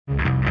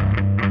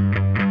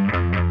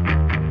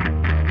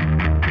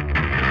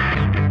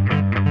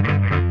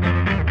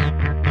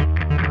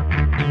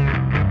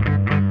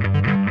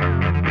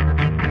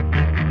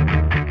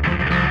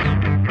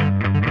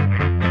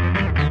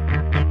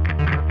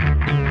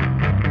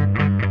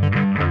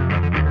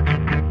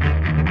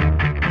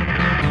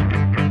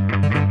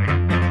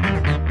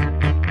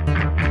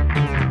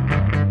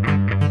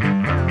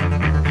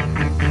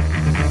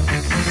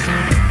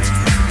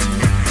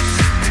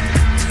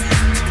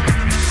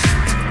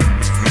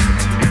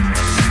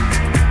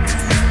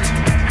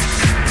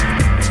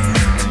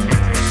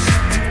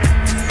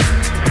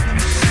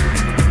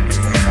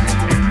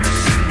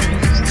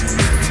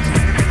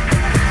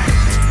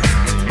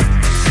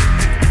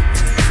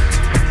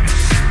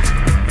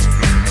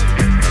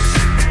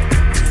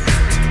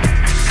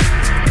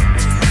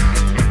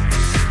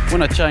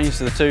When I changed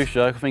to the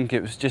two-stroke, I think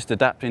it was just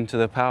adapting to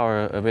the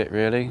power a bit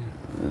really.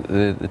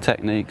 The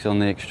techniques on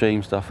the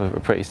extreme stuff are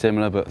pretty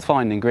similar, but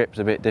finding grips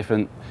a bit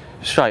different.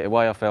 Straight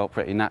away I felt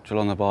pretty natural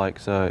on the bike,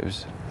 so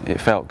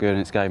it felt good and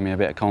it's gave me a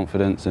bit of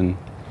confidence, and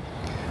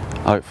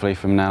hopefully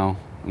from now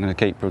I'm going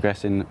to keep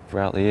progressing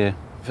throughout the year.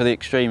 For the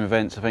extreme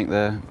events, I think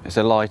it's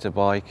a lighter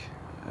bike.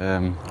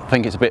 I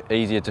think it's a bit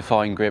easier to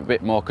find grip, a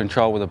bit more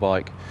control with the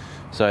bike,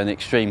 so in the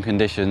extreme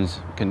conditions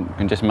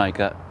can just make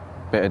that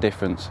bit of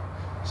difference.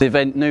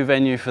 The new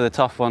venue for the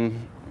tough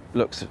one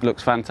looks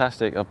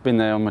fantastic. I've been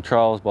there on my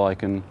trials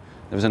bike and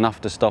there was enough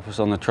to stop us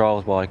on the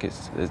trials bike.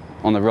 It's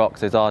on the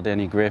rocks, there's hardly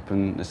any grip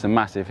and there's some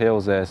massive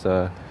hills there,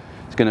 so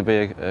it's going to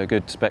be a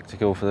good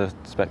spectacle for the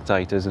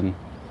spectators and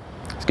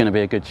it's going to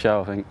be a good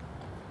show, I think.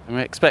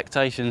 My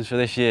expectations for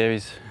this year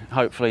is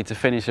hopefully to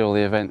finish all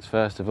the events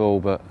first of all,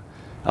 but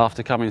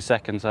after coming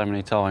second so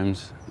many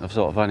times, I've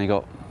sort of only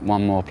got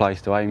one more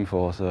place to aim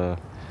for, so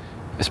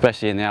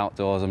especially in the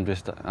outdoors, I'm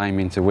just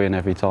aiming to win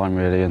every time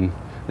really, and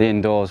the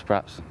indoors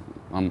perhaps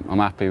I'm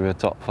happy with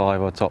top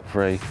 5 or top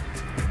 3.